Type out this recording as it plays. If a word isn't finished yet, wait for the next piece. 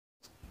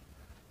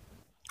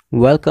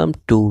Welcome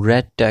to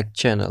Red Tech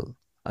channel,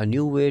 a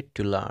new way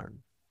to learn.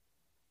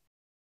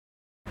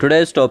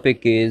 Today's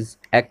topic is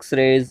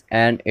X-rays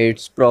and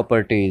its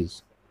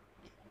properties.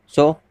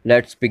 So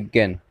let's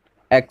begin.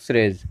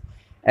 X-rays.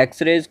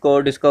 X-rays को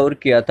discover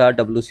किया था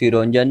डब्ल्यू.सी.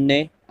 Röntgen ने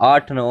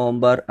 8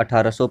 नवंबर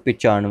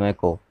 1895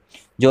 को,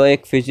 जो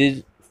एक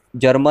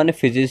German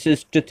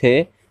physicist थे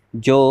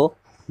जो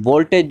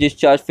वोल्टेज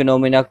डिस्चार्ज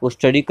फिनोमेना को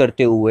स्टडी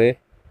करते हुए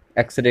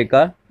एक्सरे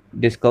का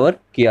डिस्कवर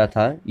किया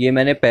था। ये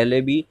मैंने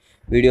पहले भी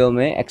वीडियो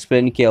में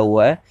एक्सप्लेन किया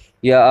हुआ है,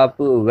 या आप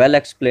वेल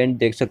एक्सप्लेन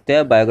देख सकते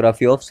हैं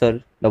बायोग्राफी ऑफ सर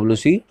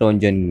डब्ल्यू.सी.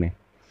 रोंजन में।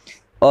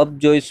 अब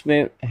जो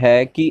इसमें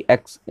है कि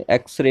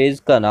एक्स-रेज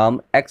का नाम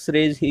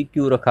एक्स-रेज ही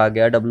क्यों रखा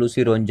गया,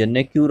 डब्ल्यू.सी. रोंजन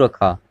ने क्यों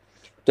रखा,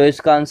 तो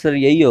इसका आंसर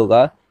यही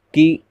होगा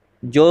कि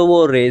जो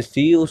वो रेज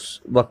थी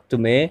उस वक्त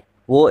में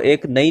वो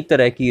एक नई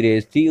तरह की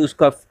रेज थी।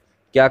 उसका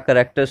क्या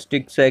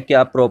करैक्टरिस्टिक्स है,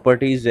 क्या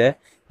प्रॉपर्टीज़ है,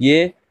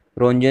 ये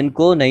रोंजन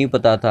को नहीं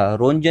पता था।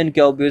 रोंजन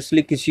क्या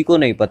ऑब्वियसली किसी को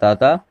नहीं पता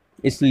था।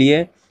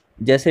 इसलिए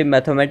जैसे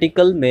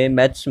मैथमेटिकल में,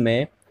 मैथ्स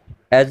में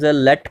एज अ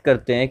लेट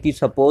करते हैं कि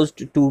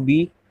सपोज्ड टू बी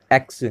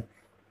एक्स,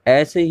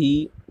 ऐसे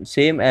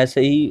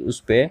ही उस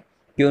पर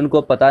कि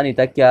उनको पता नहीं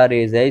था क्या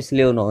रेज है,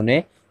 इसलिए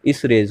उन्होंने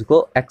इस रेज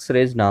को एक्स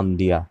रेज नाम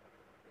दिया।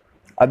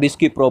 अब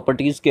इसकी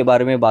प्रॉपर्टीज़ के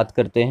बारे में बात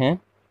करते हैं।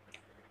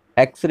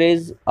 X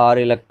raise are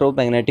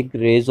electromagnetic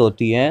raise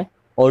होती हैं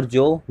और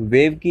जो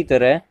वेव की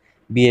तरह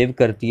बिहेव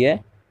करती है,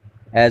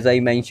 as I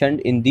mentioned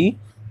in the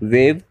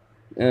wave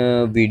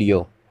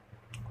video,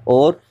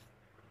 और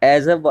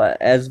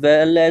as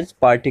well as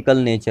particle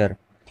nature.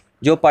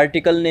 जो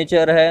पार्टिकल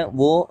नेचर है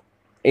वो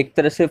एक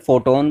तरह से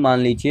फोटोन मान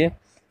लीजिए,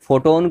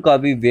 फोटोन का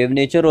भी वेव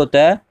नेचर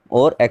होता है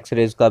और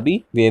एक्सरेज का भी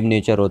वेव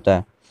नेचर होता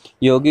है।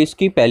 ये होगी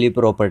इसकी पहली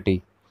प्रॉपर्टी।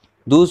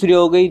 दूसरी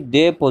हो गई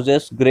they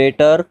possess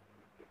greater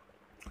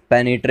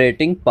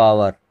penetrating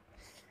power.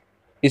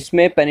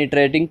 इसमें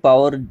पेनिट्रेटिंग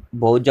पावर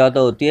बहुत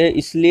ज़्यादा होती है,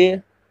 इसलिए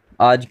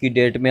आज की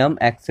डेट में हम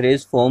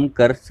एक्सरेज फॉर्म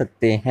कर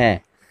सकते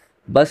हैं।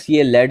 बस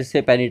ये लेड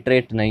से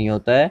पेनिट्रेट नहीं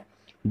होता है,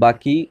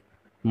 बाकी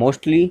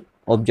मोस्टली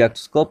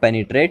ऑब्जेक्ट्स को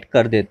पेनिट्रेट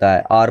कर देता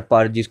है, आर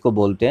पार जिसको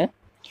बोलते हैं।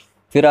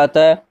 फिर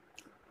आता है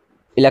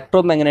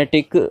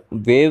इलेक्ट्रोमैग्नेटिक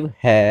वेव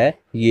है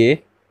ये,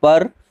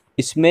 पर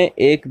इसमें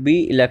एक भी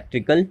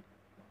इलेक्ट्रिकल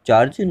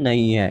चार्ज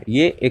नहीं है,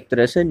 ये एक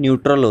तरह से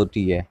न्यूट्रल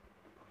होती है।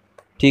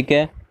 ठीक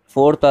है।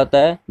 फोर्थ आता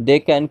है they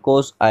can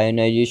cause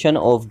ionisation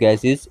of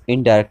gases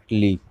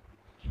indirectly.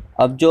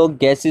 अब जो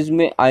गैसेस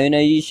में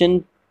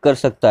आयोनाइजेशन कर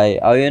सकता है,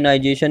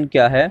 आयोनाइजेशन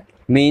क्या है,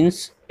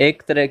 मींस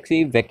एक तरह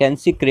की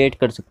वैकेंसी क्रिएट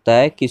कर सकता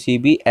है किसी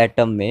भी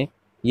एटम में।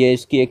 ये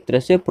इसकी एक तरह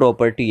से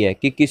प्रॉपर्टी है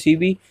कि किसी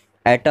भी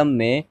एटम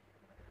में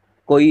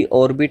कोई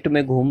ऑर्बिट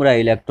में घूम रहा है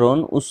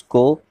इलेक्ट्रॉन,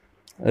 उसको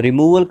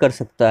रिमूवल कर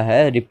सकता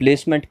है,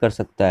 रिप्लेसमेंट कर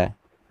सकता है,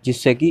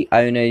 जिससे कि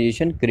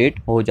आयोनाइजेशन क्रिएट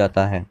हो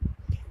जाता है।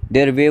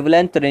 देयर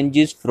वेवलेंथ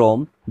रेंजेस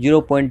फ्रॉम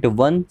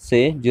 0.1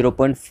 से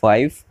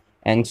 0.5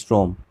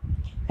 angstrom,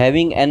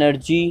 having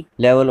energy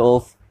level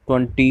of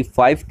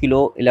 25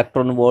 kilo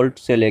electron volt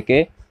से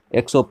लेके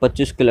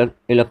 125 किलो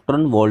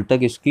इलेक्ट्रॉन वोल्ट तक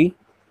इसकी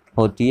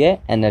होती है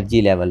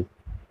एनर्जी लेवल।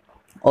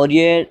 और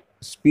ये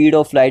स्पीड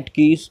ऑफ लाइट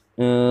की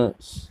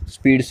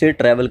स्पीड से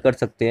ट्रैवल कर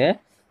सकते हैं।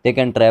 They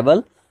can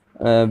travel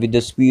with the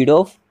speed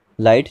of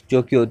light,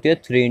 जो कि होती है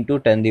 3 ×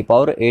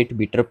 10⁸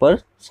 मीटर पर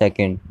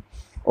सेकेंड।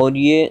 और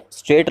ये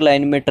स्ट्रेट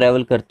लाइन में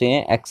ट्रैवल करते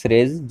हैं एक्स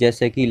रेज,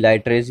 जैसे कि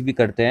लाइट रेज भी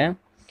करते हैं।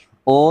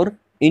 और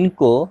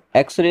इनको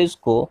एक्स रेज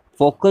को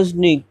फोकस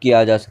नहीं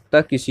किया जा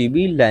सकता किसी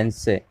भी लेंस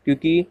से,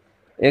 क्योंकि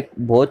एक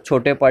बहुत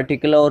छोटे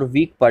पार्टिकल और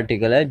वीक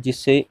पार्टिकल है,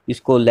 जिससे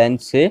इसको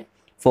लेंस से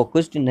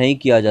फोकस्ड नहीं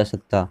किया जा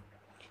सकता।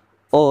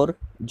 और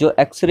जो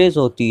एक्सरेज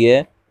होती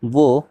है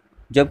वो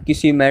जब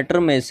किसी मैटर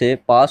में से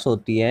पास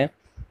होती है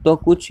तो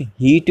कुछ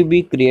हीट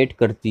भी क्रिएट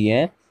करती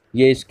हैं,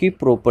 ये इसकी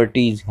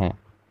प्रॉपर्टीज़ हैं।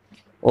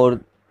 और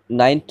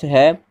नाइन्थ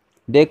है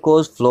they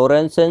cause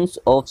fluorescence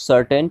of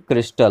certain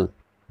crystal.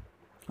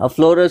 अब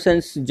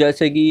फ्लोरेसेंस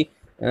जैसे कि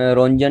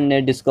रोंजन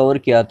ने डिस्कवर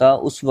किया था,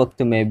 उस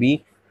वक्त में भी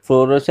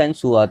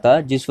फ्लोरेसेंस हुआ था,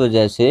 जिस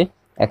वजह से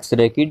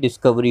एक्सरे की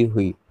डिस्कवरी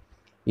हुई।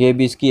 ये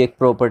भी इसकी एक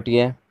प्रॉपर्टी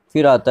है।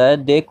 फिर आता है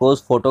they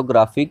cause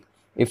photographic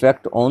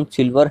effect on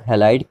silver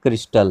halide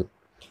crystal.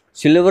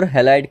 Silver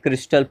halide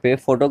crystal पे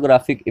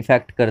फोटोग्राफिक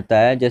इफ़ेक्ट करता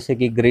है, जैसे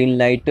कि ग्रीन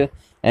लाइट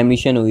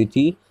एमिशन हुई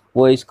थी,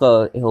 वो इसका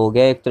हो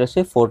गया एक तरह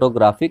से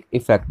फोटोग्राफिक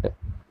इफ़ेक्ट।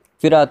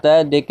 फिर आता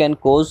है they can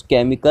cause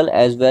chemical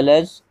as well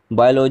as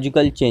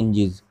biological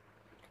changes.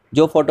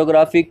 जो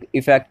फोटोग्राफिक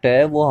इफ़ेक्ट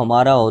है वो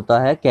हमारा होता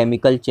है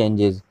केमिकल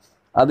चेंजेस।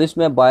 अब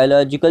इसमें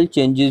बायोलॉजिकल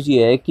चेंजेस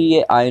ये है कि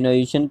ये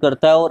आयोनाइजेशन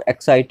करता है और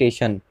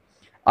एक्साइटेशन।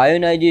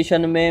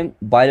 आयोनाइजेशन में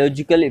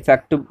बायोलॉजिकल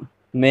इफ़ेक्ट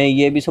में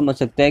ये भी समझ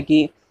सकते हैं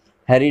कि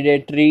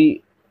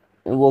हेरिडेटरी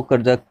वो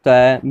कर सकता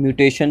है,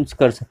 म्यूटेशंस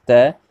कर सकता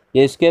है,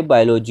 ये इसके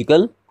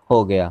बायोलॉजिकल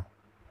हो गया।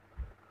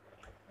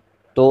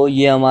 तो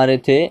ये हमारे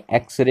थे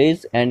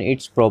X-rays and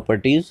it's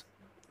properties.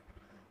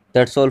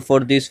 That's all for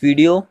this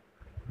video.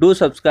 Do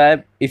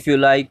subscribe if you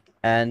like,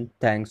 and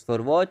thanks for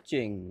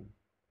watching.